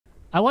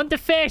I want the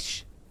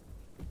fish.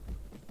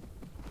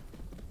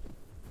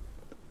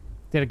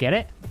 Did I get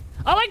it?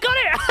 Oh, I got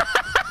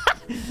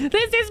it!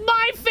 This is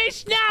my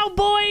fish now,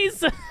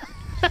 boys!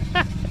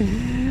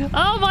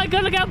 Oh my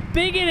god, look how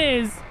big it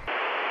is!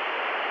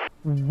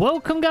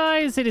 Welcome,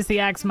 guys. It is the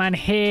AxeMan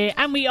here,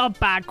 and we are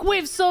back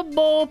with some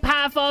more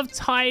Path of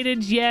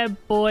Titans. Yeah,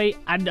 boy.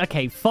 And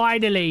okay,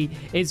 finally,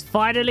 it's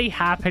finally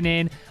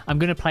happening. I'm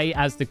gonna play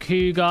as the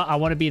cougar. I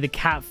want to be the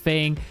cat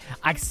thing.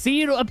 I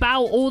see it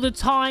about all the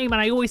time, and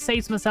I always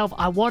say to myself,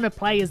 I want to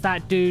play as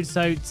that dude.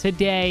 So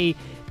today,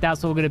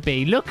 that's what we're gonna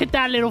be. Look at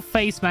that little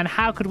face, man.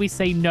 How could we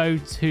say no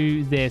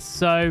to this?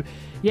 So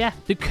yeah,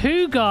 the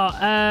cougar.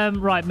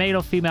 Right, male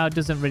or female,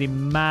 doesn't really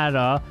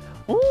matter.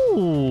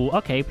 Oh,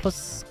 okay, plus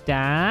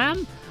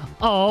stam.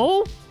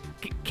 Oh,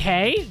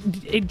 okay,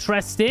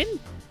 interesting.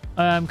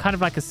 Kind of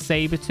like a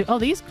saber tooth. Oh,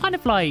 these kind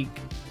of like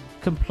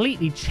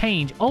completely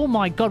change. Oh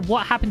my god,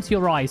 what happened to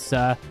your eyes,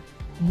 sir?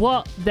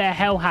 What the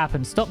hell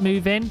happened? Stop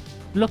moving.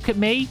 Look at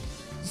me.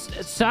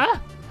 Sir?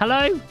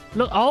 Hello?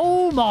 Look.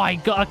 Oh my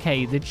god.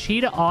 Okay, the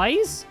cheetah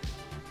eyes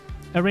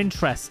are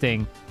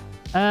interesting.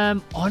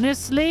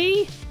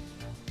 Honestly,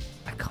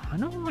 I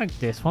kind of like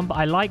this one, but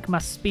I like my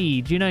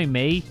speed. You know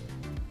me.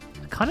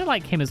 Kind of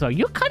like him as well.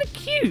 You're kind of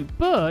cute,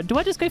 but do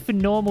I just go for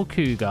normal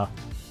cougar?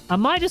 I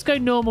might just go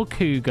normal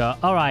cougar.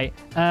 All right.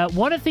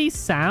 One of these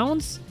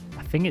sounds,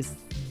 I think it's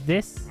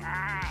this.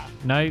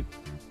 No.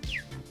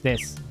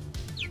 This.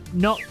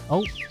 Not.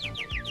 Oh.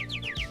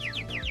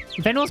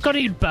 If anyone's got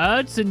any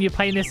birds and you're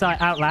playing this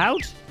out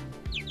loud,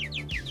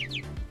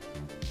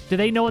 do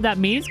they know what that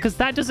means? Because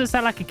that doesn't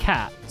sound like a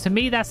cat. To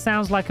me, that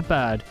sounds like a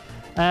bird.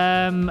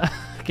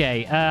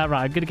 Okay. Right.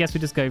 I'm going to guess we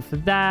just go for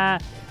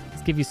that.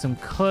 Give you some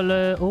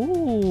color.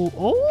 Oh,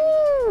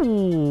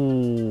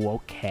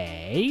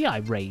 okay. I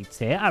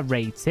rate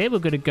it. We're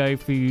gonna go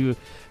for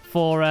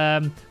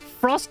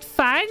Frost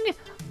Fang.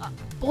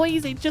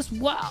 Boys, it just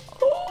wow.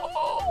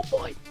 Oh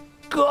my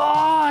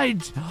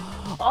god.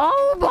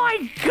 Oh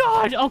my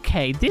god.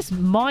 Okay, this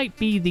might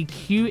be the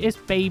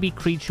cutest baby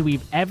creature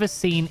we've ever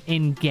seen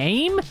in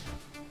game.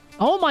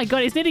 Oh my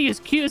god, it's nearly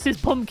as cute as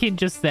this pumpkin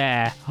just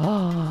there.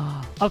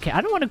 Okay, I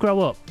don't want to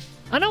grow up.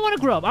 I don't want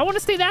to grow up. I want to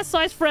stay that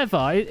size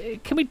forever.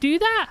 Can we do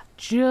that?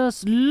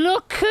 Just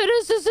look at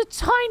us as a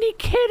tiny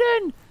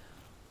kitten.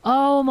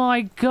 Oh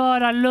my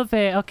god, I love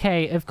it.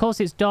 Okay, of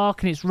course it's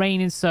dark and it's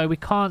raining, so we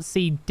can't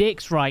see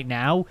dicks right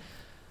now.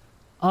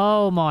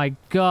 Oh my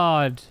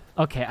god.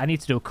 Okay, I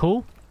need to do a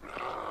call.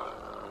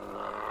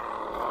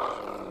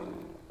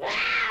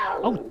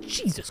 Oh,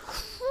 Jesus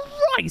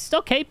Christ.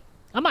 Okay,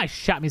 I might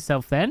shat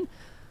myself then.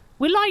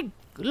 We're like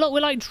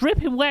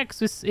dripping wet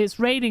because it's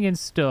raining and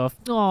stuff.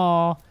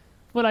 Aww.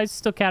 Well, I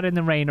stuck out in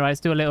the rain, right?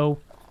 Let's do a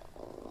little...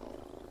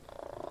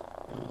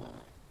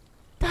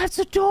 That's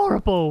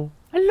adorable.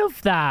 I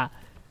love that.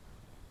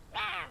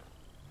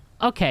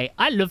 Okay,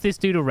 I love this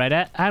dude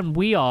already. And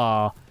we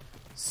are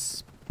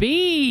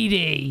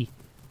speedy.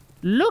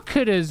 Look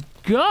at us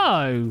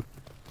go.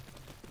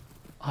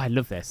 Oh, I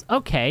love this.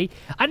 Okay.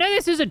 I know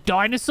this is a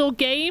dinosaur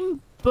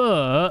game,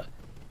 but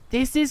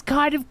this is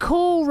kind of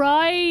cool,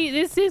 right?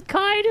 This is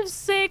kind of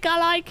sick. I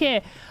like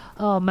it.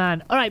 Oh,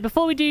 man. All right,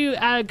 before we do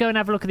go and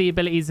have a look at the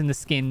abilities and the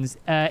skins,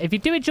 if you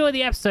do enjoy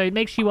the episode,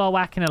 make sure you are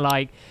whacking a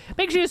like.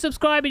 Make sure you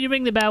subscribe and you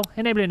ring the bell,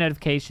 enabling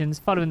notifications,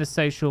 following the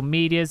social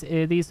medias.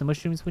 These are the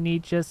mushrooms we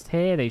need just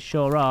here. They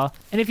sure are.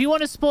 And if you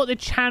want to support the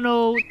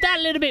channel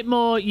that little bit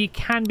more, you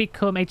can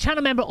become a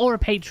channel member or a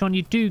patron.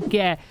 You do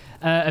get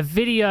a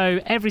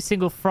video every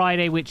single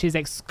Friday, which is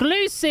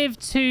exclusive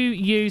to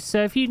you.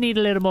 So if you need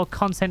a little more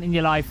content in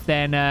your life,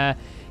 then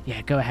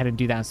yeah, go ahead and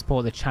do that and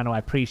support the channel. I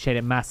appreciate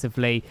it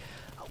massively.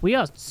 We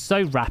are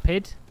so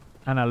rapid,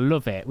 and I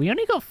love it. We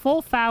only got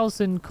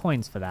 4,000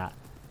 coins for that.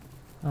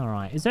 All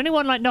right. Is there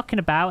anyone, like, knocking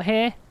about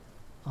here?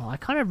 Oh, I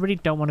kind of really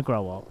don't want to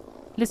grow up.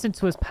 Listen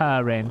to us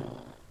purring.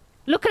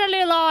 Look at her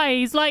little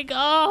eyes. Like,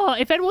 oh,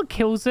 if anyone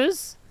kills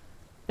us,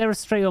 they're a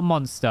straight-up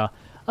monster.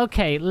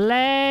 Okay,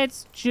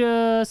 let's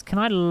just... Can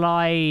I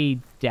lie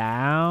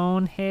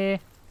down here?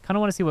 Kind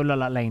of want to see what we look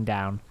like laying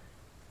down.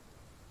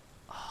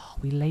 Oh,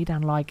 we lay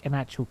down like an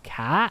actual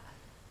cat.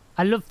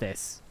 I love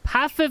this.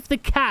 Path of the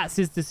Cats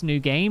is this new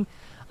game.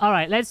 All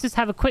right, let's just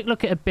have a quick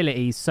look at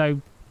abilities.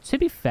 So, to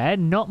be fair,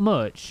 not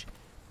much.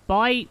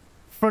 Bite,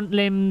 front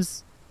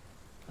limbs.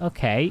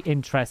 Okay,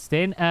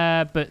 interesting.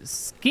 But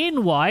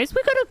skin-wise,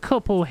 we got a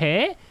couple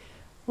here.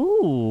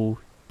 Ooh,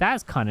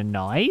 that's kind of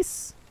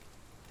nice.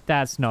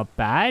 That's not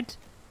bad.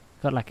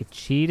 Got like a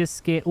cheetah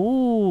skin.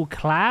 Ooh,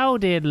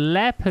 clouded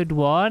leopard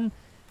one.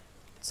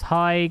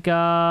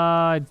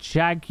 Tiger,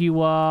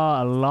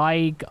 jaguar, a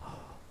liger.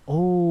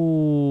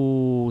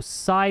 Oh,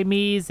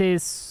 Siamese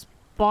is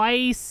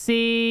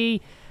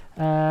spicy.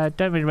 Don't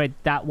really rate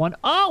that one.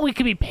 Oh, we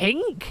could be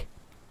pink.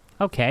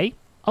 Okay.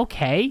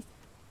 Okay.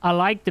 I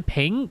like the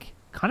pink.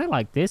 Kind of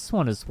like this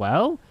one as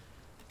well.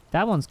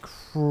 That one's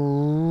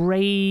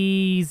crazy.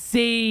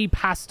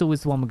 Pastel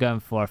is the one we're going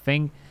for, I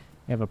think.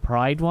 We have a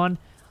pride one.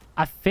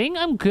 I think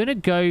I'm going to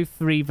go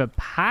for either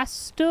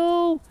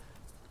pastel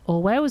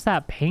or where was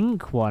that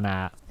pink one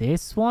at?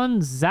 This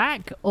one?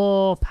 Zach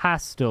or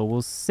Pastel?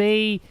 We'll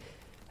see.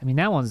 I mean,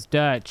 that one's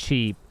dirt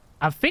cheap.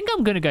 I think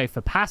I'm going to go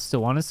for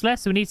Pastel, honestly.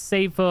 So we need to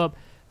save up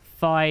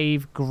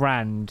 5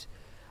 grand.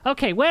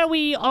 Okay, where are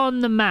we on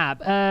the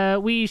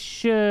map? We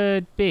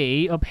should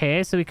be up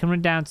here. So we can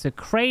run down to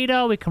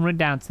Cradle. We can run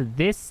down to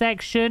this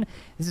section.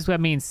 This is where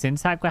me and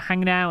Syntac were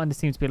hanging out. And there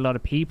seems to be a lot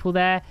of people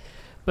there.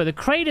 But the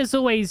Cradle's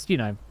always, you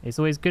know, it's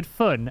always good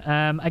fun.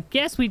 I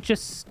guess we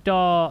just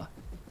start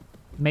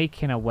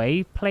making our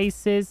way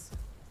places.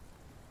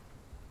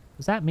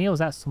 Was that me or was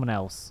that someone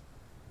else?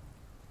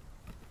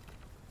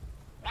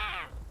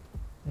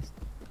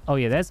 Oh,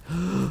 yeah,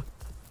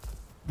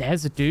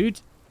 there's a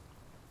dude.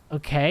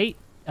 Okay.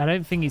 I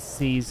don't think he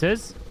sees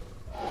us.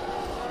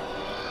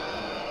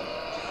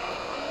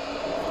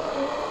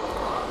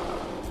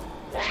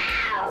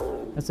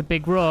 That's a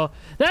big roar.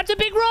 That's a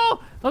big roar!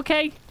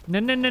 Okay.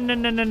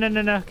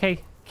 No. Okay.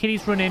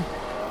 Kitty's running.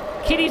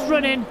 Kitty's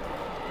running.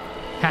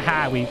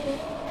 Haha, we...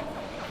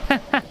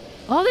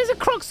 Oh, there's a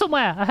Croc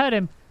somewhere. I heard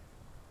him.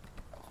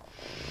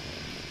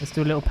 Let's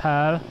do a little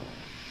pearl.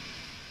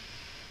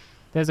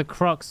 There's a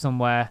Croc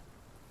somewhere.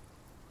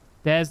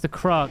 There's the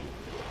Croc.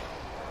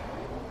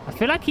 I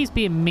feel like he's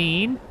being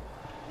mean,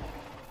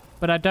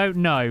 but I don't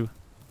know.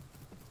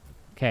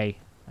 Okay.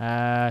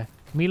 Can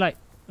we like...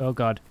 Oh,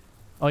 God.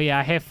 Oh, yeah,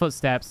 I hear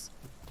footsteps.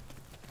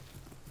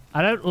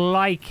 I don't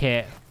like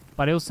it,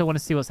 but I also want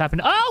to see what's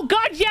happening. Oh,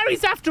 God,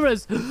 Jerry's after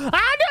us. Ah, no, I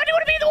don't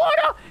want to be in the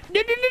water.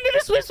 No,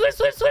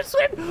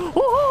 swim.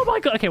 Oh, my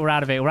God. Okay, we're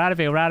out of here. We're out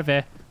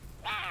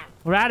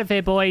of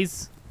here,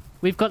 boys.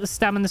 We've got the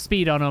stamina and the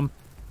speed on them.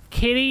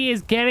 Kitty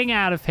is getting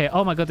out of here.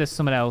 Oh, my God, there's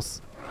someone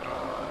else.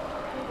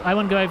 I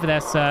want to go over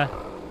there, sir.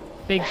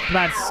 Big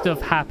bad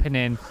stuff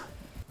happening.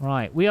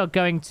 Right, we are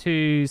going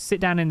to sit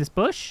down in this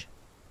bush.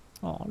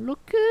 Oh,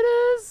 look at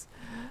us.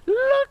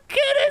 Look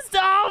at us.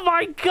 Oh,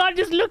 my God.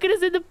 Just look at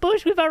us in the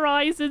bush with our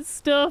eyes and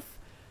stuff.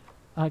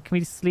 Can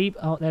we sleep?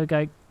 Oh, there we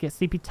go. Get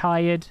sleepy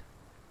tired.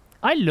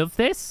 I love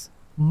this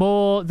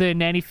more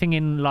than anything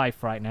in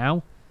life right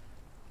now.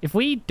 If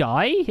we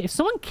die, if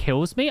someone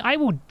kills me, I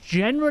will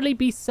generally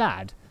be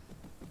sad.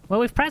 Well,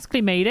 we've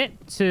practically made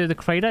it to the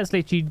crater. It's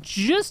literally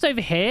just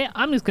over here.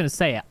 I'm just going to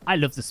say it. I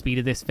love the speed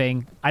of this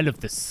thing. I love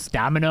the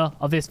stamina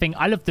of this thing.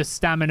 I love the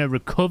stamina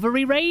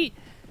recovery rate.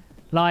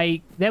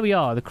 Like, there we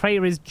are. The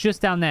crater is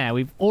just down there.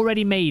 We've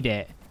already made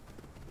it.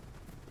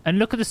 And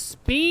look at the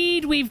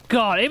speed we've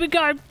got. Here we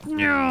go. So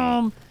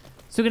we're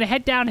going to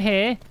head down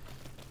here.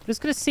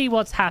 Just going to see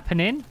what's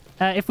happening.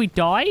 If we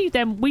die,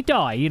 then we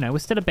die. You know, we're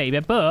still a baby.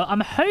 But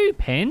I'm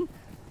hoping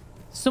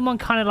someone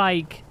kind of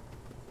like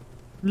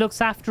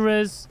looks after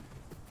us,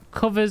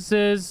 covers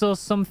us or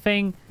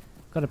something.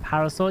 Got a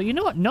parasol. You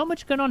know what? Not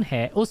much going on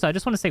here. Also, I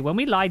just want to say, when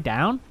we lie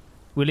down,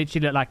 we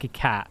literally look like a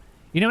cat.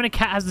 You know when a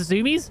cat has the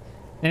zoomies?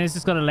 Then it's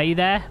just got to lay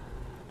there.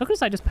 Look at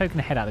us like just poking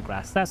the head out of the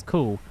grass. That's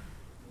cool.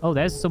 Oh,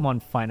 there's someone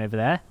fighting over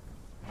there.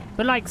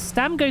 But like,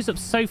 stam goes up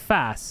so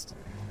fast.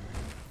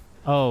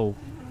 Oh.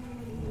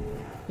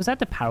 Was that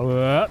the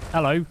power?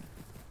 Hello.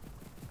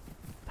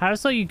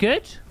 Parasol, you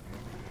good?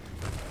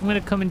 I'm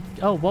going to come and...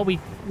 Oh, what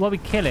are we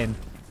killing?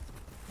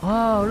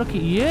 Oh, look at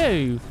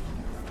you.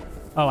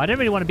 Oh, I don't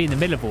really want to be in the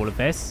middle of all of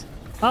this.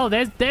 Oh,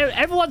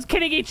 everyone's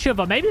killing each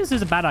other. Maybe this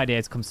is a bad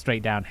idea to come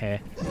straight down here.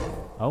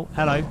 Oh,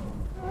 hello.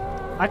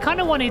 I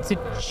kind of wanted to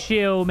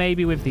chill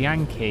maybe with the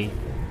Yankee.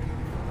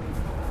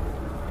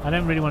 I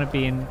don't really want to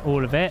be in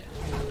all of it.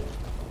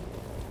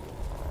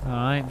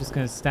 Alright, I'm just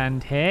going to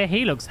stand here.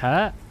 He looks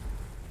hurt.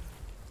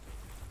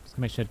 Just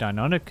make sure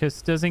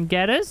Deinonychus doesn't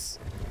get us.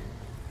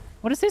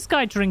 What is this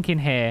guy drinking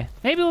here?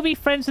 Maybe we'll be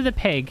friends with the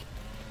pig.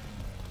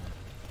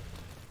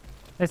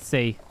 Let's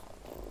see.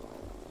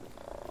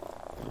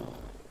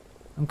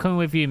 I'm coming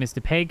with you,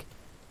 Mr. Pig.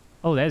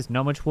 Oh, there's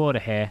not much water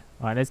here.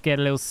 All right, let's get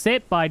a little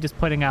sip by just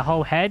putting our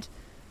whole head.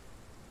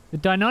 The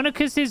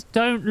Deinonychuses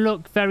don't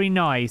look very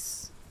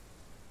nice.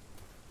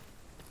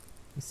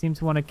 You seem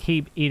to want to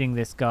keep eating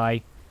this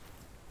guy.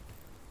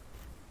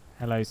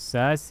 Hello,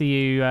 sir. See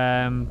you.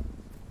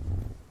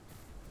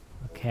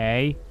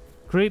 Okay.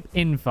 Group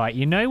invite.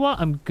 You know what?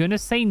 I'm going to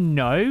say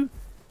no.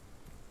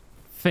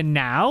 For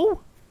now.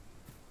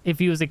 If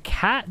he was a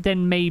cat,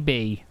 then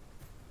maybe.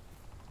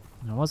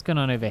 Now, what's going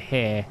on over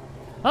here?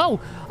 Oh!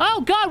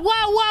 Oh, God!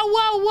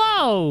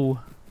 Whoa!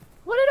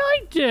 What did I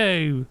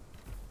do?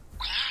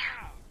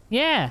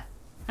 Yeah.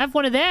 Have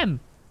one of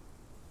them.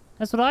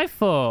 That's what I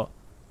thought.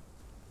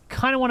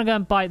 Kind of want to go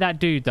and bite that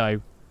dude,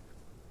 though.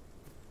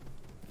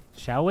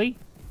 Shall we?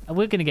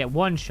 We're going to get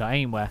one shot,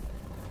 ain't we?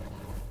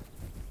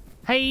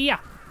 Hey-ya!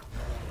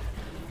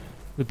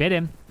 We bit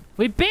him.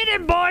 We bit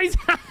him, boys!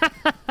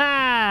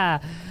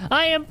 I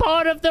am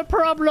part of the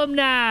problem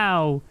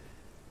now!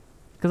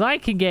 Because I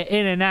can get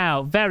in and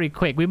out very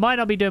quick. We might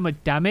not be doing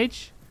much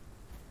damage,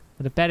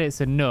 but I bet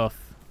it's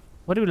enough.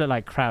 What do we look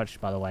like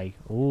crouched, by the way?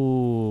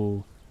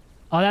 Ooh.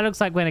 Oh, that looks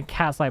like when a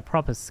cat's like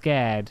proper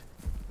scared.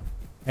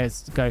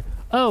 Let's go.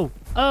 Oh!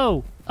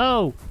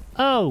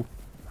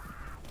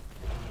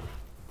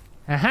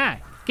 Aha!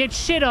 Get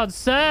shit on,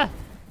 sir!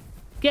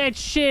 Get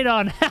shit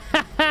on.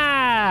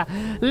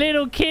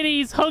 Little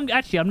kitties hungry.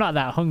 Actually, I'm not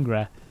that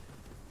hungry.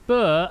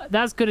 But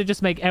that's going to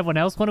just make everyone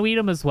else want to eat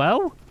them as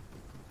well.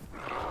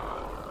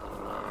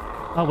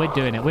 Oh, we're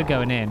doing it. We're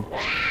going in.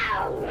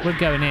 We're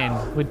going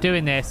in. We're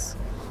doing this.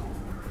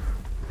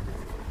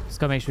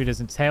 Just got to make sure he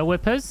doesn't tail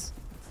whip us.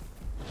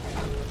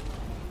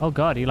 Oh,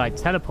 God. He like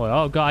teleport.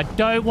 Oh, God. I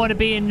don't want to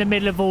be in the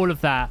middle of all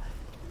of that.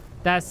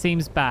 That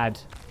seems bad.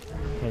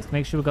 Okay, let's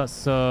make sure we've got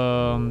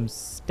some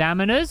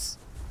staminas.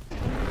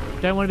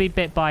 Don't want to be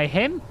bit by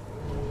him.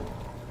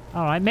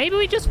 All right. Maybe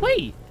we just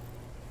wait.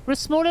 We're a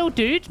small little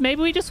dude.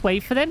 Maybe we just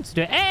wait for them to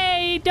do it.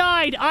 Hey, he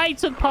died. I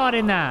took part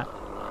in that.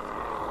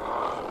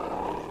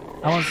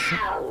 I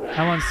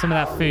want some of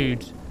that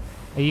food.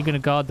 Are you going to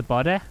guard the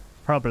body?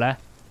 Probably.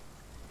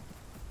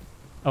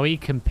 Oh, he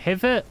can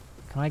pivot.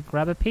 Can I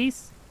grab a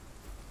piece?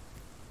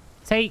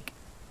 Take.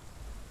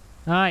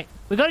 All right.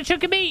 We got a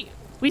chunk of meat.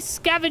 We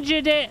scavenged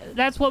it.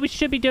 That's what we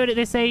should be doing at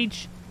this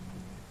age.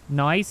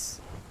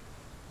 Nice.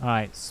 All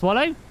right.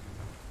 Swallow.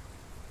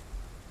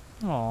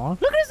 Aw.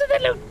 Look at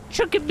that little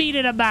chunk of meat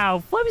in her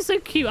mouth. Why are we so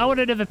cute? I want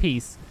another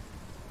piece.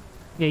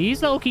 Yeah, you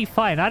just keep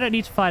fighting. I don't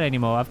need to fight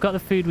anymore. I've got the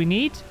food we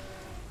need.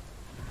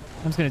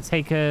 I'm just going to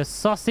take a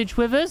sausage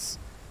with us.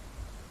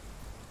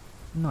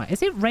 No,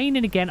 is it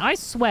raining again? I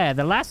swear,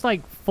 the last,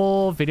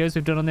 4 videos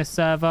we've done on this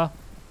server,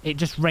 it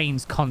just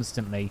rains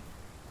constantly.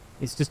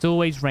 It's just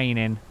always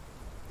raining.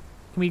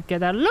 Can we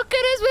get that? Look at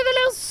us with a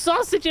little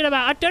sausage in our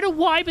mouth. I don't know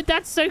why, but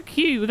that's so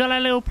cute. We got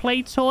that little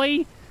play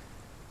toy.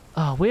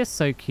 Oh, we're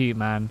so cute,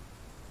 man.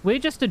 We're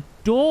just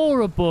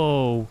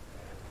adorable.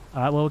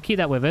 All right, well, we'll keep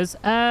that with us.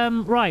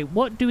 Right,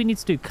 what do we need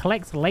to do?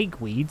 Collect lake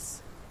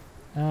weeds.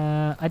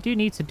 I do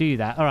need to do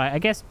that. All right, I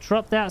guess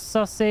drop that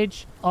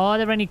sausage. Are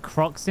there any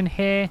Crocs in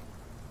here?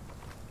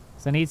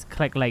 So I need to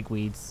collect lake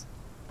weeds.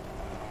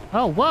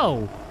 Oh,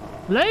 whoa.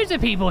 Loads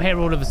of people here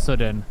all of a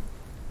sudden.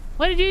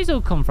 Where did these all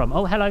come from?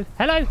 Oh, hello.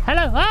 Hello.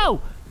 Hello.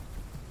 Oh!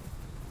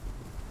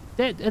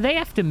 Are they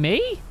after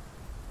me?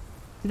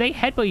 Do they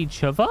headbutt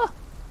each other?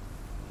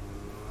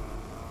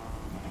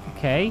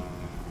 Okay.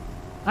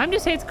 I'm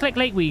just here to collect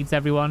lake weeds,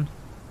 everyone.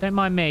 Don't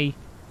mind me.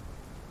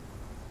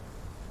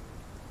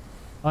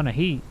 Oh, no,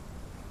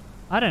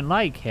 I don't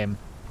like him.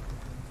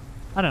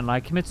 I don't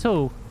like him at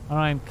all. All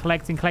right, I'm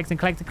collecting. Did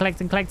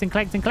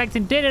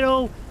it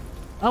all.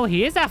 Oh,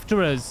 he is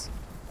after us.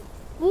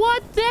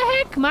 What the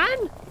heck, man?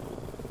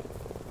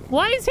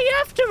 Why is he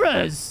after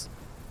us?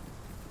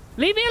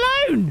 Leave me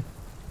alone.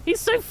 He's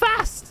so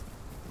fast.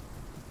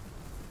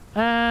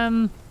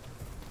 What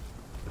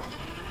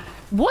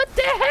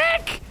the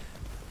heck?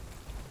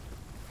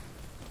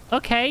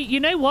 Okay,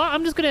 you know what?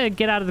 I'm just going to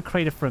get out of the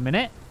crater for a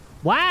minute.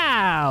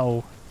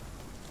 Wow.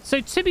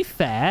 So, to be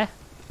fair,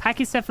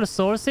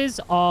 Pachycephalosauruses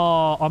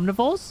are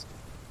omnivores.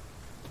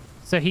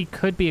 So, he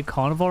could be a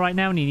carnivore right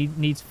now and he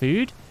needs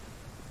food.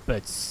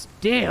 But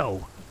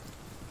still.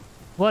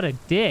 What a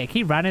dick.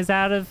 He ran us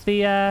out of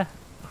the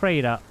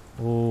crater.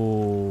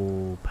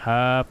 Oh,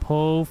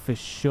 purple for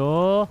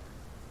sure.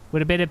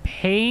 With a bit of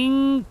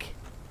pink.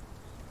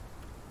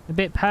 A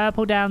bit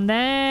purple down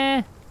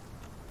there.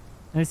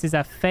 And this is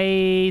our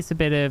face. A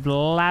bit of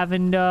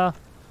lavender.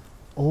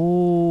 Oh,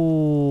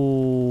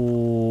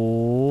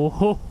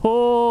 ho,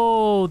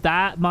 ho.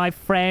 That, my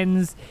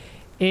friends,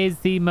 is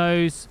the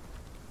most...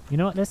 You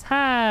know what? Let's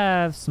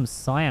have some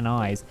cyan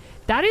eyes.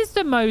 That is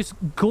the most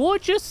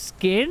gorgeous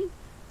skin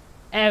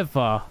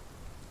ever.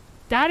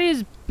 That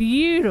is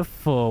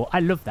beautiful. I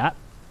love that.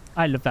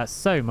 I love that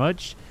so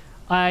much.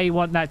 I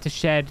want that to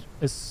shed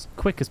as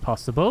quick as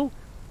possible.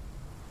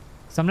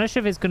 So I'm not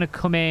sure if it's going to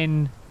come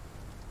in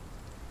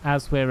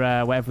as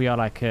we're wherever we are,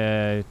 like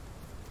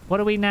what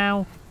are we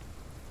now?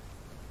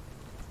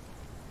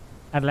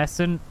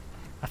 Adolescent.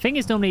 I think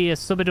it's normally a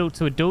sub-adult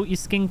to adult your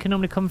skin can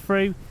normally come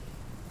through.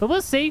 But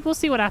we'll see. We'll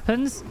see what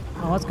happens.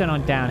 Oh, what's going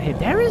on down here?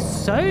 There is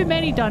so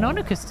many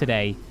Deinonychus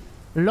today.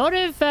 A lot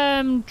of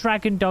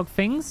dragon dog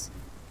things.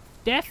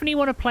 Definitely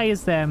want to play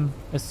as them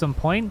at some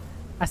point.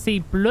 I see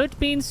blood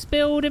being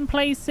spilled in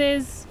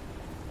places.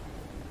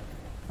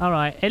 All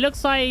right. It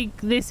looks like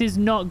this is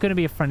not going to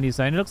be a friendly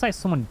zone. It looks like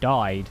someone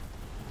died.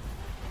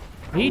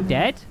 Are you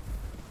dead?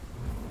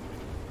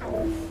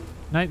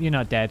 Nope, you're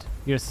not dead.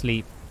 You're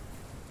asleep.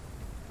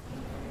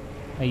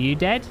 Are you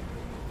dead?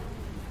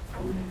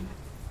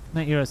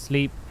 No, you're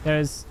asleep.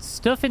 There's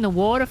stuff in the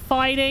water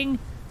fighting.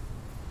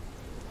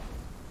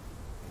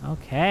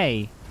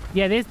 Okay.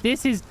 Yeah,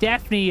 this is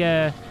definitely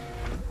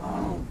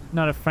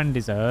not a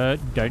friendly zone.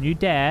 Don't you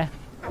dare.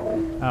 All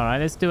right,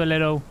 let's do a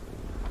little...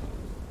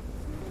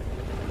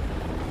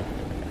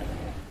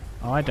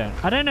 Oh, I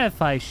don't know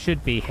if I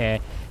should be here.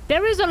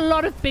 There is a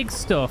lot of big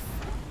stuff.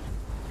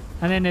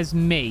 And then there's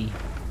me.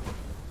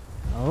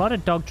 A lot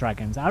of dog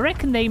dragons. I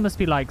reckon they must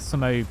be like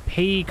some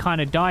OP kind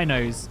of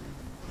dinos.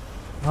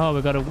 Oh,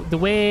 we've got the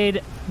weird,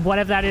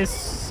 whatever that is,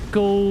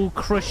 skull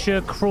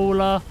crusher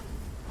crawler.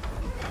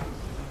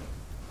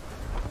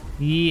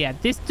 Yeah,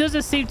 this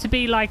doesn't seem to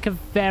be like a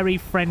very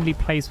friendly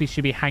place we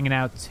should be hanging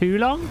out too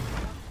long.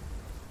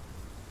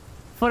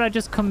 Thought I'd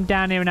just come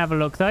down here and have a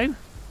look, though.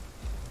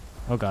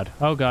 Oh, God.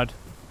 Oh, God.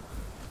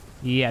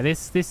 Yeah,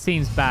 this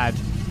seems bad.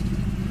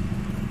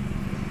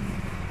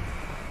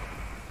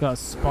 Got a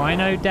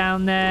Spino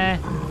down there.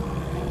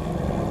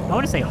 I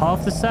want to say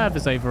half the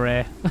servers over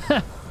here.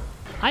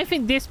 I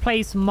think this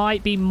place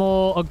might be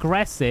more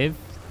aggressive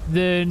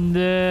than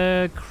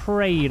the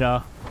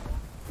crater.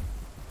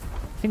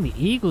 I think the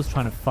eagle's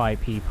trying to fight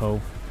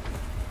people.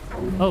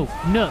 Oh,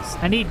 nuts.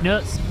 I need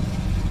nuts.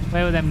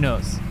 Where were them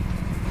nuts?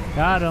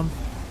 Got them.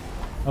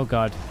 Oh,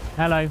 God.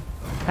 Hello.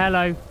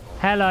 Hello.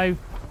 Hello.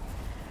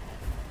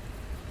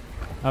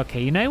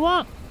 Okay, you know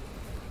what?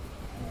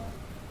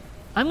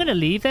 I'm going to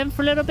leave them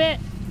for a little bit.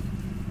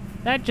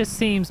 That just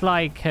seems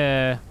like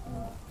a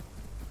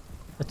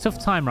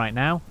tough time right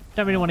now.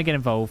 Don't really want to get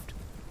involved.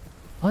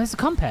 Oh, there's a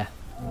compare.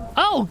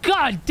 Oh,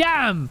 God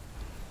damn!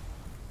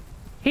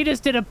 He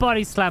just did a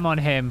body slam on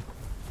him.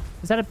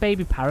 Is that a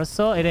baby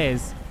parasaur? It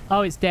is.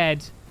 Oh, it's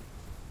dead.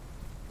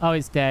 Oh,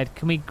 it's dead.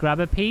 Can we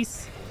grab a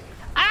piece?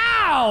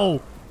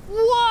 Ow!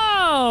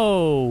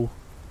 Whoa!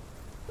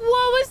 What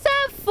was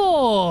that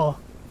for?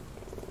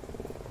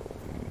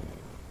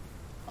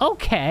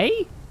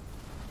 Okay.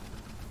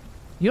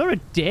 You're a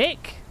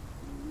dick.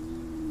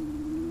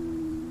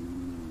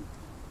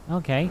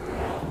 Okay.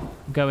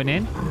 I'm going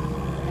in.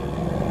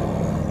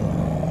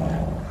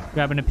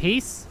 Grabbing a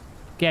piece.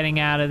 Getting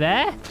out of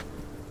there.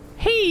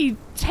 He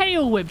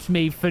tail whipped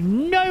me for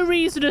no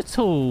reason at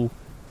all.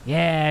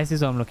 Yeah, this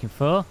is what I'm looking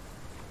for.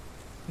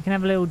 We can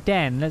have a little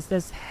den.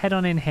 Let's head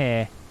on in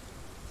here.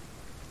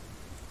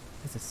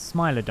 There's a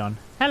Smilodon.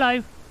 Hello.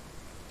 Do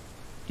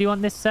you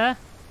want this, sir?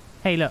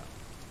 Hey, look.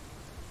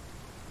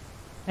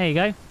 There you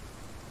go.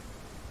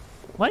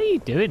 What are you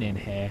doing in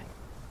here?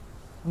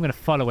 I'm going to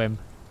follow him.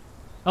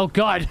 Oh,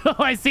 God. All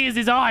I see is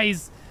his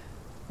eyes.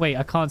 Wait,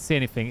 I can't see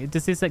anything.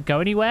 Does this go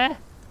anywhere?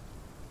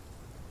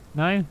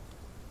 No?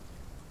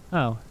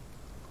 Oh.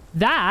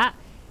 That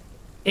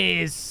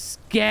is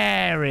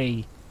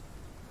scary.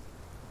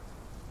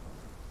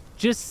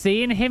 Just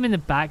seeing him in the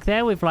back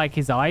there with, like,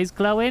 his eyes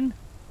glowing.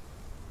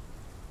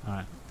 All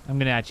right. I'm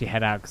going to actually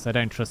head out because I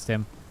don't trust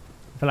him.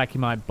 I feel like he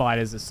might bite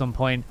us at some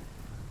point.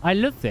 I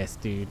love this,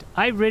 dude.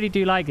 I really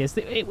do like this.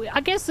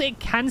 I guess it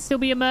can still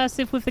be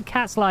immersive with the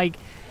cats. Like,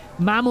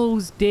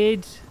 mammals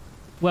did...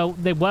 Well,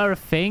 they were a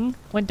thing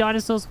when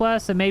dinosaurs were,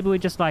 so maybe we're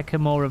just like a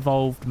more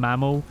evolved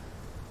mammal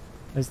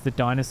as the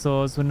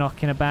dinosaurs were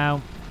knocking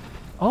about.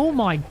 Oh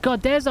my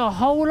God, there's a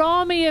whole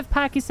army of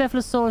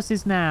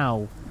Pachycephalosauruses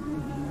now.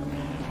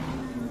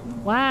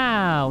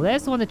 Wow,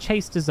 there's the one that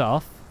chased us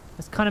off.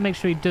 Let's kind of make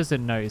sure he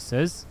doesn't notice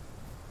us. Is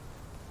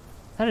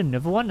that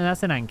another one? And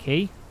that's an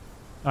Anki.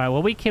 All right,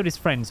 well, we killed his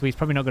friend, so he's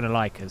probably not going to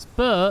like us.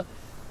 But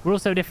we're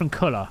also a different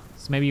color,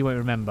 so maybe you won't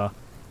remember.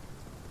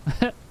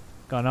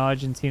 Got an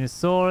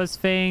Argentinosaurus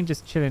thing,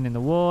 just chilling in the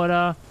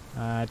water.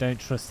 I don't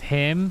trust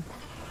him.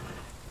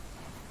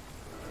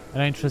 I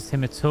don't trust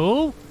him at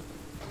all.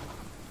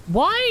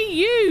 Why are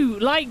you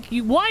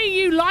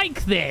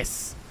like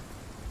this?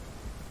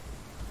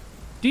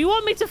 Do you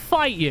want me to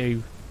fight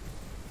you?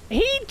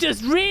 He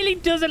just really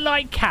doesn't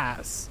like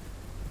cats.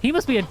 He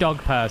must be a dog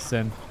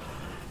person.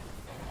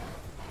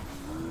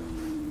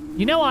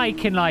 You know I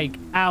can, like,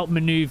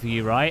 outmaneuver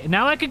you, right?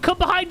 Now I can come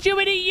behind you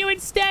and eat you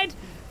instead.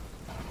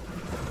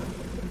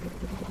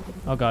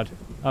 Oh, God.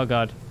 Oh,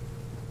 God.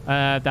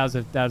 That was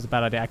a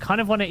bad idea. I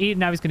kind of want to eat.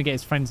 Now he's going to get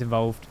his friends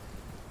involved.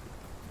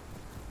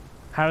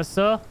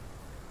 Parasaur.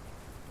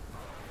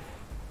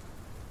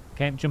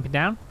 Okay, I'm jumping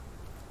down.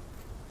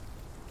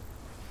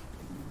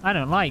 I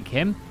don't like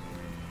him.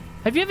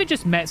 Have you ever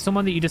just met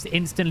someone that you just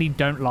instantly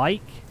don't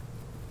like?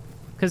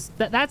 Because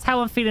that's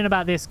how I'm feeling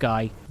about this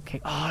guy.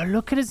 Okay. Oh,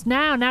 look at us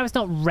now. Now it's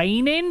not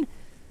raining.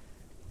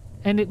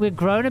 And we're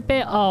growing a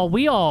bit. Oh,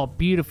 we are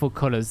beautiful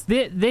colors.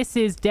 This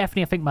is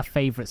definitely, I think, my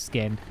favorite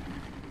skin.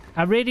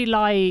 I really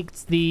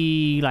liked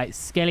the, like,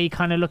 skelly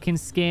kind of looking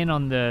skin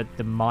on the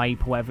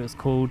Mipe, or whatever it's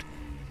called.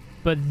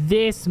 But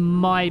this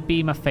might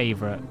be my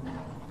favorite.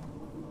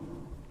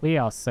 We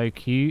are so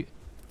cute.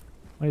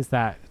 What is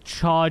that?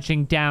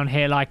 Charging down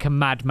here like a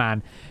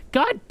madman.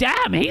 God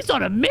damn, he's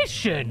on a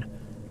mission.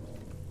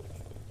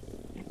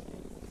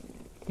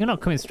 You're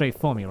not coming straight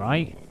for me,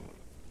 right?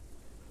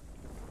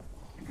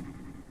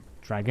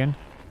 Dragon.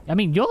 I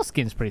mean, your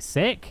skin's pretty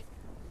sick.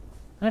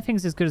 I don't think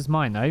it's as good as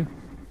mine, though.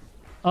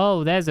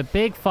 Oh, there's a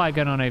big fight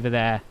going on over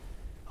there.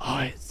 Oh,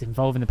 it's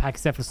involving the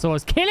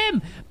Pachycephalosaurus. Kill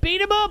him!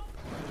 Beat him up!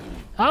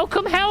 Oh,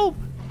 come help!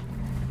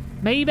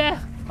 Maybe.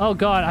 Oh,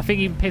 God, I think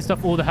he pissed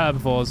off all the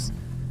herbivores.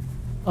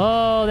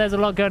 Oh, there's a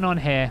lot going on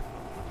here.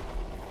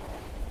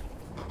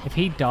 If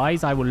he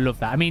dies, I will love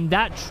that. I mean,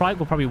 that trike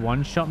will probably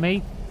one-shot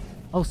me.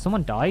 Oh,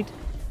 someone died.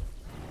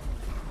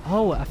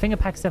 Oh, I think a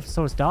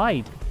Pachycephalosaurus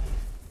died.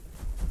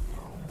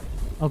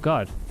 Oh,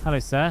 God. Hello,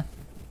 sir.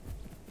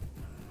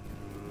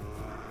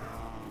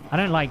 I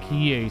don't like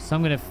you, so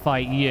I'm going to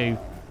fight you.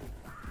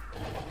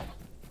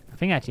 I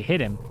think I actually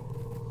hit him.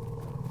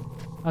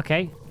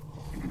 Okay.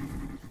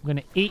 I'm going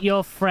to eat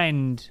your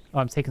friend. Oh,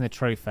 I'm taking the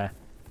trophy.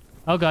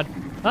 Oh, God.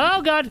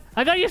 Oh, God.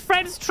 I got your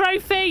friend's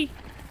trophy.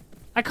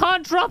 I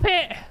can't drop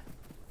it.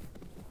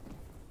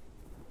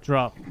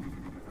 Drop.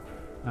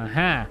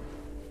 Uh-huh.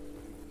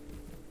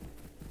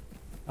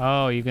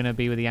 Oh, you're going to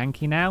be with the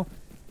Yankee now?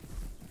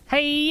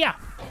 Hey-ya!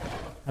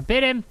 I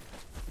bit him.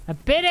 I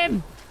bit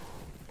him.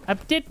 I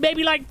did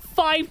maybe like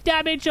 5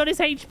 damage on his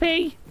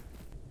HP.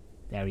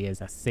 There he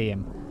is. I see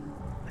him.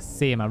 I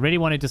see him. I really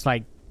want to just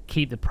like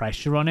keep the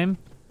pressure on him.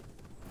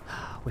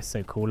 We're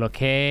so cool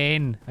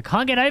looking. I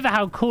can't get over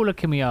how cool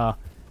looking we are.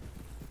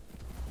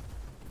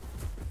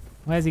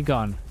 Where's he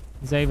gone?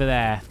 He's over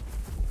there.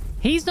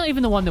 He's not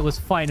even the one that was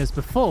fighting us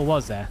before,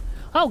 was there?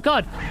 Oh,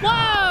 God.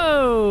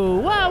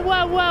 Whoa! Whoa,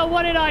 whoa, whoa.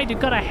 What did I do?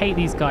 God, I hate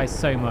these guys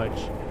so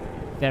much.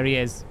 There he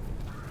is.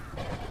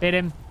 Bit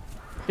him.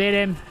 Bit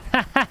him.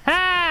 Ha, ha,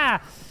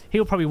 ha!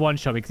 He'll probably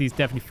one-shot me because he's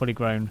definitely fully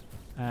grown.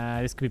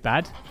 This could be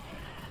bad.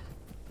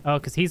 Oh,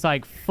 because he's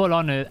like full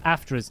on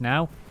after us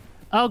now.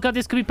 Oh, God,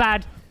 this could be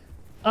bad.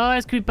 Oh,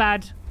 this could be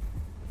bad.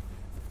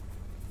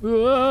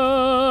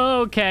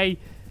 Whoa, okay.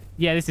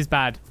 Yeah, this is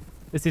bad.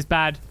 This is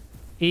bad.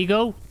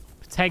 Eagle,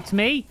 protect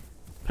me.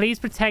 Please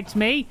protect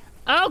me.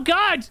 Oh,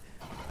 God.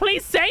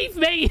 Please save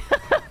me.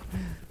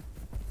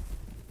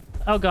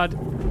 Oh, God.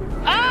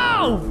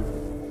 Oh!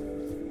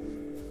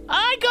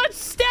 I got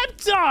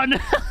stepped on.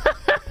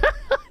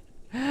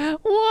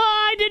 What?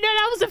 I didn't know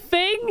that was a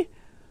thing.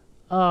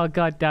 Oh,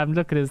 God damn.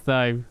 Look at us,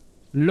 though.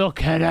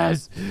 Look at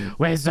us.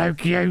 We're so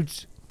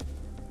cute.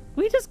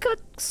 We just got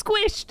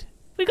squished.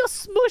 We got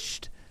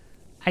smushed.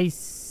 I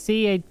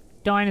see a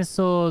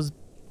dinosaur's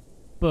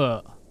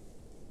butt.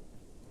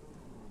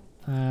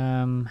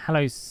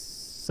 Hello,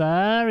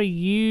 sir. Are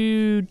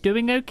you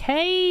doing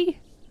okay?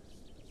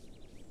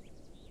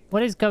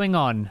 What is going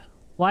on?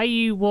 Why are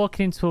you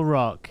walking into a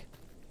rock?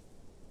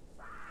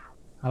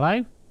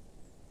 Hello?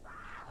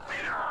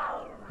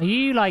 Are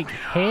you, like,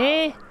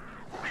 here?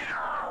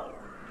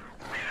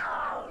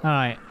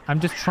 Alright, I'm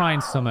just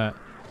trying something.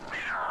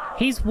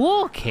 He's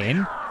walking?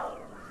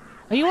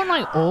 Are you on,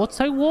 like,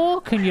 auto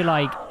walk and you're,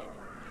 like,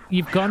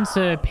 you've gone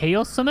to pee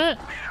or something?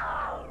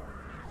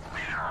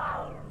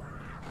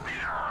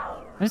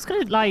 I'm just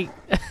gonna, like...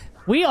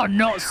 We are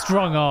not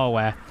strong, are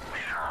we?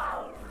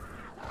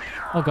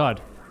 Oh,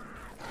 God.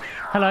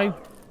 Hello.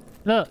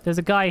 Look, there's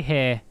a guy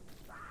here.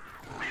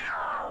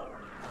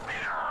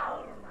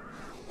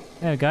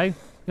 There we go. You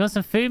want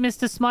some food,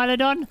 Mr.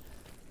 Smilodon?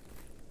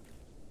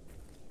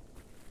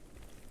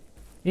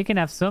 You can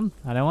have some.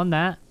 I don't want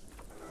that.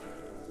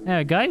 There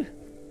we go.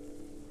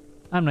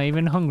 I'm not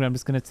even hungry. I'm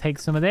just going to take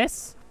some of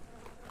this.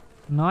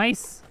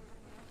 Nice.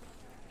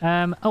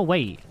 Oh,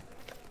 wait.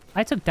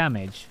 I took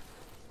damage.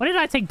 What did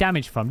I take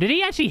damage from? Did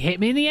he actually hit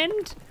me in the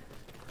end?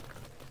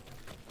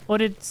 Or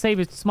did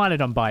Saber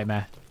Smilodon bite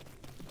me?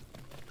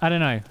 I don't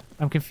know.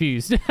 I'm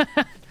confused.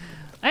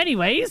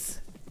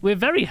 Anyways, we're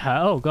very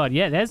hurt. Oh, God.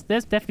 Yeah, there's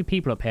definitely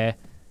people up here.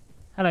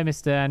 Hello,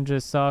 Mr.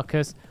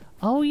 Androsarchus.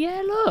 Oh,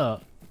 yeah,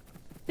 look.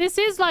 This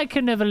is like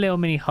another little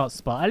mini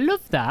hotspot. I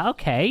love that.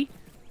 Okay.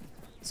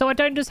 So I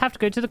don't just have to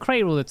go to the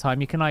crater all the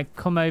time. You can, like,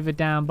 come over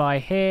down by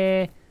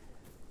here.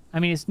 I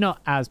mean, it's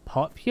not as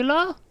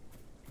popular.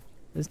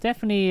 There's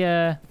definitely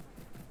a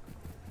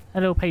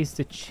little place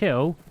to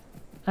chill.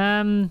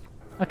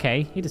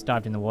 Okay. He just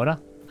dived in the water.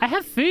 I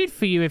have food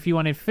for you if you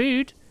wanted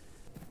food.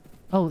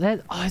 Oh,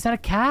 there. Oh, is that a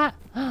cat?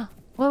 Whoa,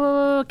 whoa,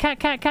 whoa. Cat,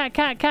 cat, cat,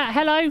 cat, cat.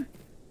 Hello.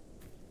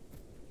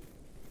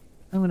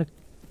 I'm going to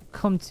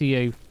come to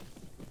you.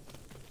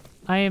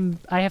 I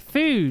have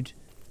food.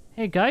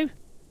 Here you go.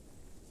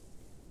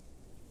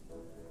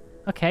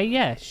 Okay,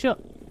 yeah, sure.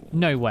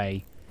 No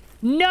way.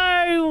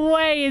 No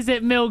way is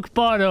it Milk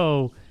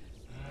Bottle.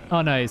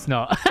 Oh, no, it's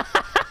not.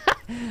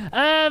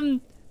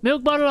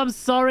 Milk Bottle, I'm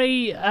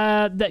sorry.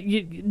 That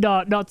you,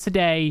 no, not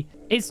today.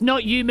 It's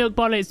not you, Milk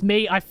Bottle, it's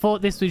me. I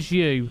thought this was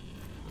you.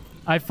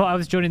 I thought I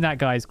was joining that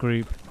guy's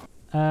group.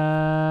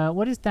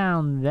 What is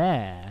down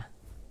there?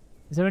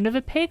 Is there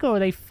another pig or are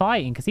they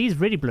fighting? Because he's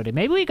really bloody.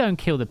 Maybe we go and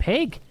kill the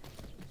pig.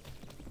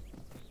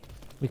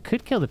 We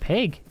could kill the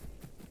pig.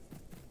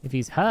 If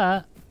he's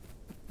hurt.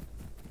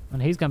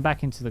 And he's gone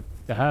back into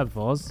the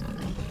herbivores.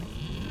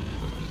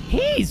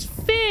 He's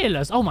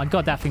fearless. Oh my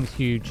God, that thing's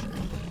huge.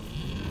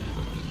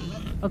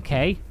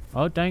 Okay.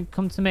 Oh, don't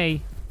come to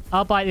me.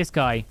 I'll bite this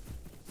guy.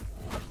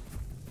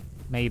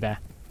 Maybe.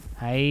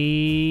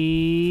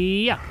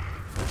 Hey. Yeah.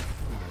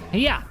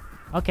 Yeah.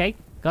 Okay.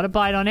 Got a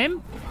bite on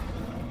him.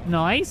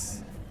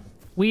 Nice.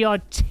 We are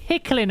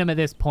tickling him at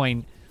this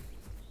point.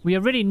 We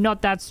are really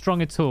not that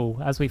strong at all,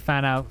 as we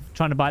found out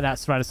trying to bite that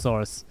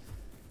Ceratosaurus.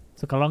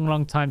 Took a long,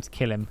 long time to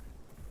kill him.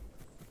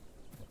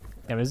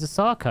 There is a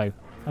Sarco.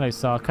 Hello,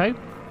 Sarco.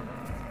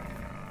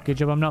 Good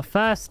job I'm not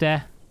first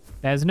there.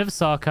 There's another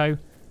Sarco.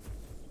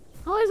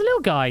 Oh, there's a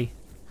little guy.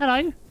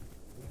 Hello.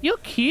 You're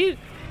cute.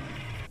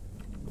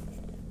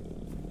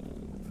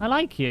 I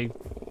like you.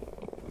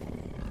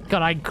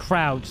 God, I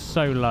crouch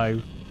so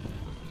low.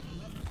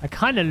 I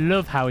kind of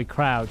love how we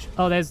crouch.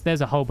 Oh,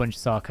 there's a whole bunch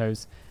of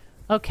Sarcos.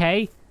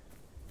 Okay.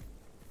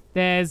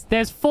 There's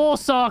 4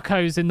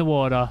 Sarcos in the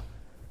water.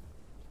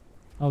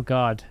 Oh,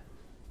 God.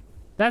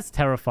 That's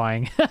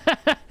terrifying.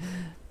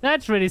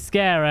 That's really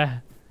scary.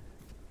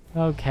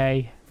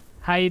 Okay.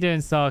 How you doing,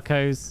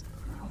 Sarcos?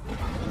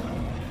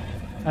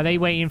 Are they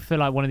waiting for,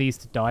 like, one of these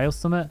to die or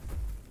something?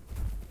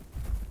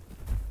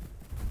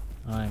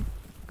 I'm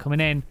coming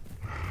in.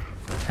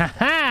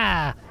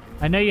 Ha-ha!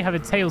 I know you have a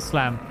tail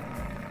slam,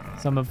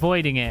 so I'm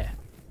avoiding it.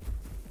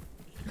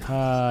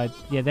 Yeah,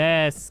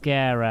 they're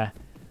scary.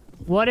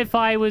 What if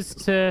I was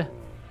to...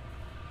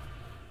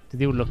 Do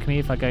they all look at me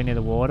if I go near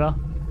the water?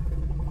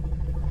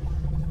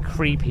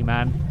 Creepy,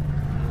 man.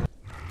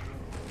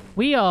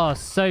 We are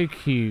so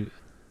cute.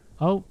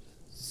 Oh,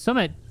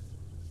 Summit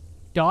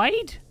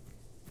died?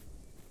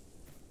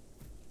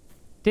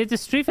 Did the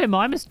Street Fair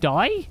Mimus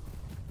die?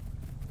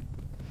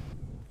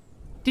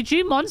 Did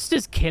you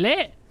monsters kill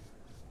it?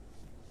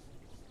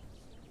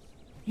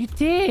 You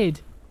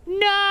did.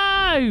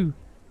 No!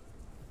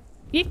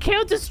 You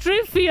killed the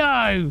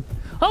Strufio!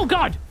 Oh,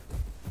 God!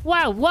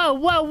 Wow, whoa,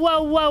 whoa,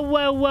 whoa, whoa,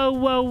 whoa, whoa,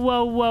 whoa,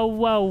 whoa, whoa,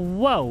 whoa,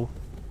 whoa.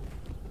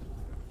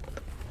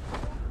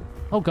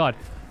 Oh, God.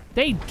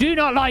 They do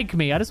not like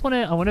me. I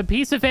want a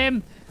piece of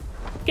him.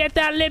 Get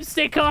that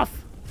lipstick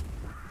off.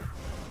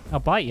 I'll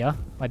bite you.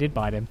 I did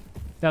bite him.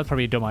 That was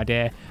probably a dumb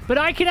idea. But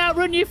I can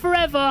outrun you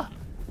forever.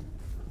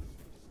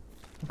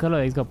 God,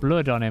 look, he's got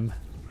blood on him.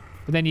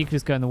 But then you can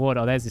just go in the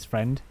water. Oh, there's his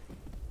friend.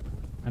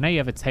 I know you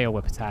have a tail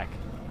whip attack.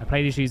 I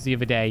played issues the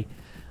other day.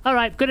 All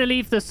right, gonna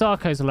leave the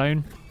Sarcos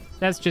alone.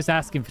 That's just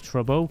asking for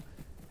trouble.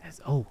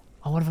 Oh,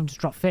 one of them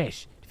just dropped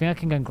fish. Do you think I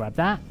can go and grab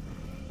that?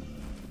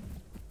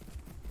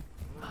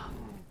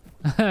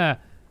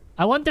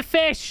 I want the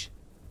fish.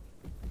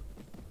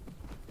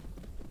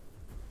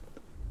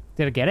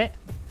 Did I get it?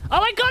 Oh,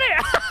 I got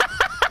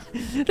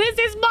it! This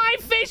is my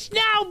fish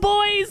now,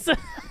 boys!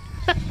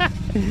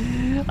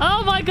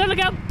 Oh my God, look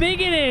how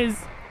big it is.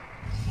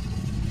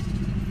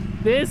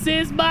 This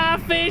is my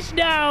fish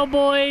now,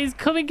 boys.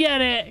 Come and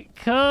get it.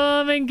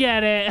 Come and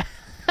get it.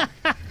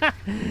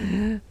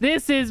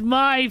 This is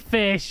my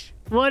fish.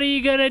 What are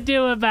you going to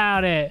do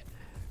about it?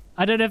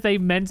 I don't know if they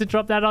meant to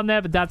drop that on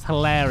there, but that's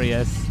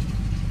hilarious.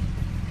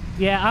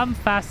 Yeah, I'm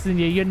faster than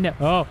you. You're no...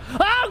 Oh,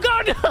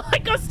 God! I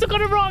got stuck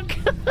on a rock.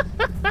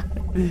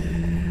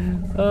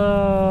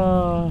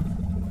 Oh,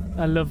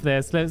 I love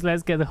this.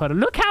 Let's get the hood.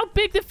 Look how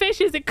big the fish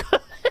is. It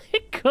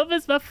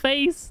covers my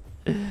face.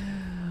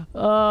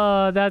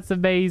 Oh, that's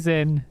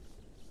amazing.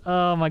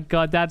 Oh my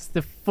God, that's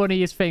the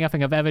funniest thing I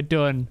think I've ever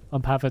done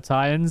on Path of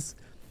Titans.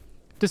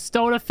 Just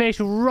stole a fish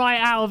right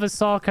out of a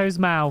Sarco's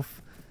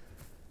mouth.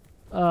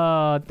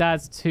 Oh,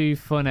 that's too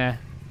funny.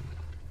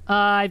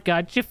 I've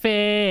got your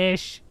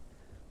fish.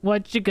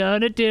 What you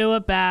gonna do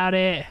about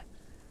it?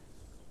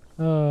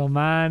 Oh,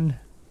 man.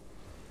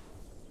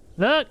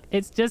 Look,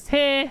 it's just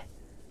here.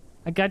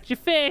 I got your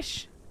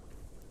fish.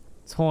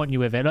 Taunting you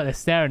with it. Look, they're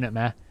staring at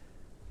me.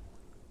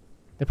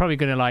 They're probably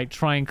gonna, like,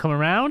 try and come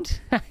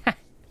around.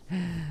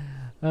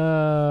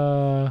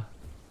 Don't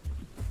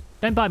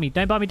bite me.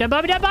 Don't bite me. Don't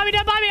bite me. Don't bite me.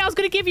 Don't bite me. I was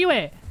gonna give you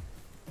it.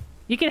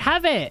 You can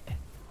have it.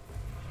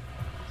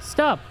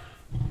 Stop.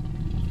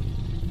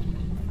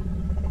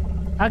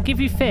 I'll give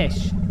you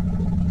fish.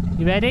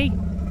 You ready?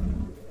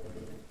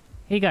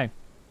 Here you go.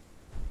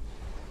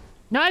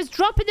 No, I was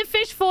dropping the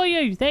fish for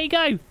you. There you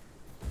go.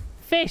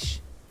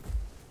 Fish.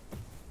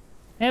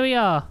 There we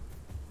are.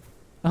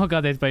 Oh,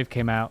 God, they both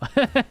came out.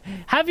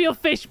 Have your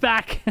fish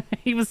back.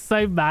 He was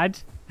so mad.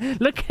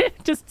 Look at him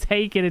just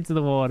take it into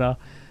the water.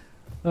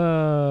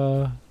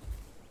 There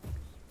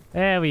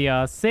we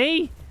are.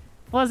 See?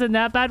 Wasn't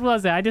that bad,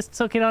 was it? I just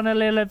took it on a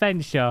little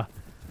adventure.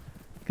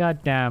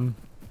 God damn.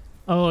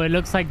 Oh, it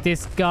looks like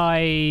this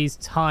guy's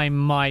time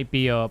might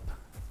be up.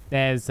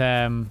 There's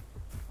a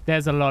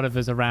lot of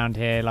us around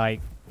here, like,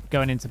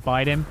 going in to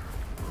bite him.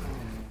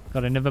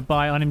 Got another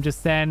bite on him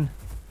just then.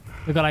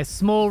 We've got, like,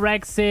 small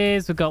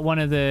Rexes. We've got one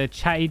of the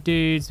chatty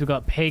dudes. We've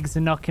got pigs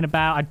are knocking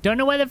about. I don't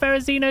know where the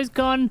Verrazino's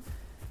gone.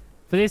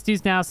 But this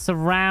dude's now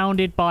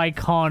surrounded by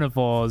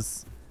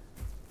carnivores.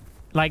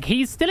 Like,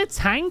 he's still a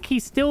tank. He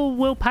still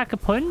will pack a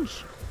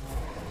punch.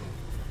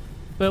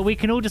 But we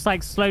can all just,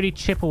 like, slowly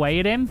chip away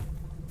at him.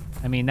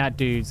 I mean, that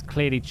dude's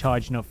clearly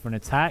charging up for an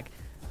attack.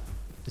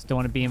 Just don't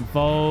want to be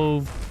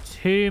involved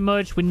too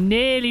much. We're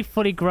nearly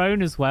fully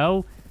grown as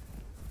well.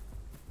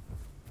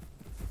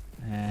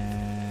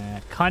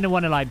 Kind of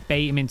want to, like,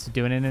 bait him into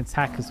doing an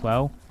attack as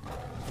well.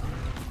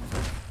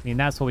 I mean,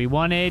 that's what we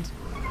wanted.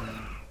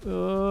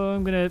 Oh,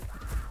 I'm going to...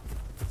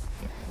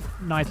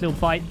 Nice little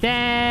bite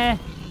there.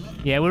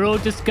 Yeah, we're all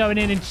just going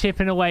in and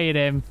chipping away at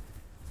him.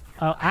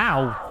 Oh,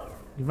 ow.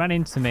 He ran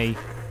into me.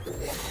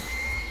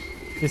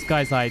 This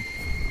guy's like...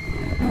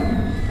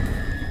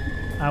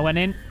 I went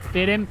in,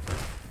 bit him.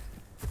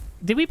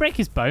 Did we break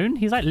his bone?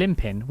 He's like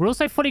limping. We're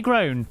also fully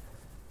grown.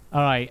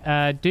 All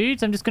right,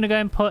 dudes, I'm just going to go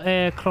and put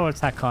a claw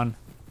attack on.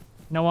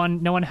 No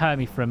one hurt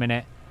me for a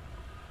minute.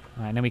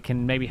 All right, and then we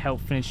can maybe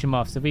help finish him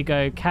off. So we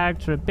go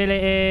character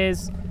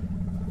abilities.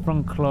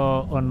 Front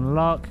claw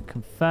unlock.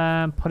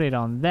 Confirm. Put it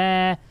on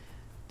there.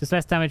 Does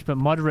less damage but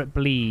moderate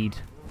bleed.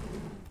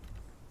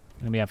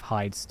 And we have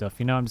hide stuff.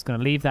 You know, I'm just going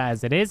to leave that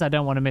as it is. I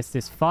don't want to miss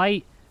this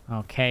fight.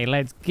 Okay,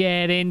 let's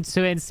get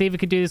into it and see if we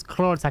can do this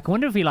claw attack. I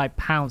wonder if we, like,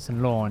 pounce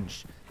and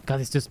launch. God,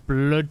 there's just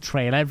blood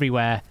trail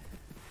everywhere.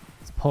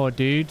 This poor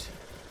dude.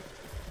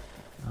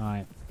 All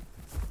right.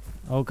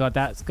 Oh, God,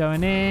 that's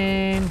going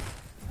in.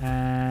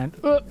 And...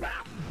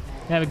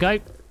 there we go.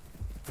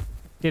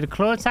 Did a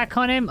claw attack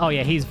on him. Oh,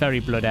 yeah, he's very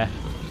bloody.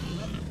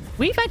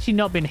 We've actually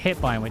not been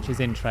hit by him, which is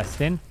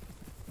interesting.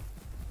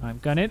 I'm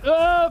going in.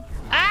 Oh!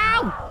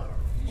 Ow!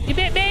 You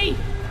bit me!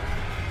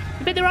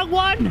 You bit the wrong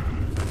one!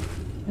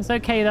 It's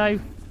okay, though.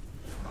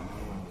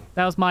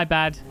 That was my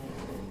bad.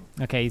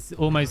 Okay, he's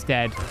almost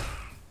dead.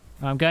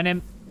 I'm going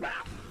in.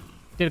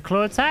 Did a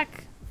claw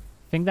attack.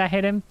 Think that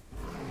hit him.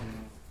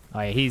 Oh,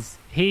 yeah,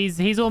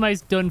 he's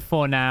almost done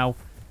for now.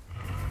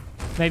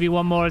 Maybe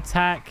one more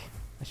attack.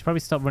 I should probably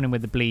stop running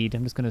with the bleed.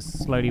 I'm just going to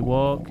slowly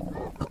walk.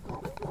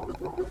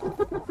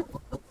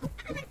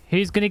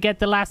 Who's going to get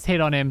the last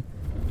hit on him?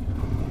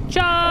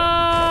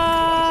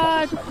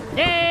 Charge!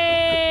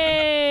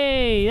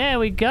 Yay! There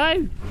we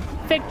go.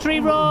 Victory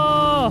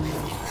roar!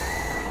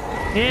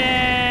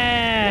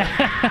 Yeah!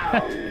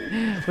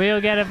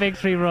 We'll get a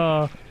victory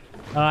roar.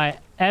 All right,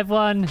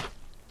 everyone,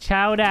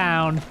 chow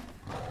down.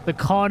 The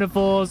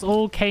carnivores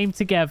all came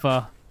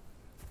together.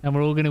 And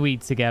we're all going to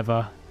eat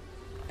together.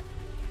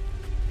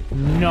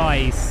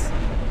 Nice.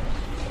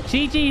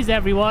 GG's,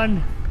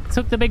 everyone.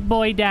 Took the big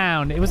boy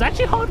down. It was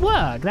actually hard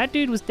work. That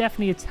dude was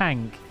definitely a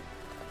tank.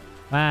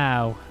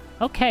 Wow.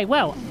 Okay,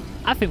 well,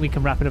 I think we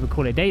can wrap it up and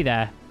call it a day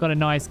there. Got a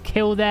nice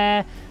kill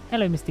there.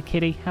 Hello, Mr.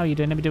 Kitty. How are you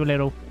doing? Let me do a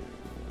little...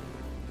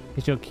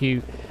 because you're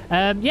cute.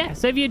 Yeah,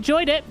 so if you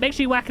enjoyed it, make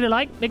sure you whack it a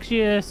like. Make sure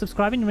you're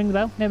subscribing, ring the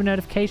bell, never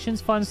notifications,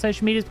 find on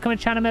social media, become a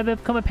channel member,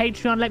 become a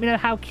Patreon. Let me know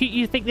how cute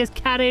you think this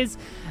cat is,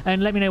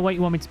 and let me know what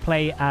you want me to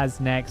play as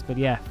next. But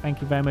yeah,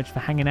 thank you very much for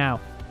hanging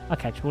out. I'll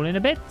catch you all in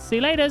a bit. See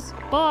you later.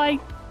 Bye.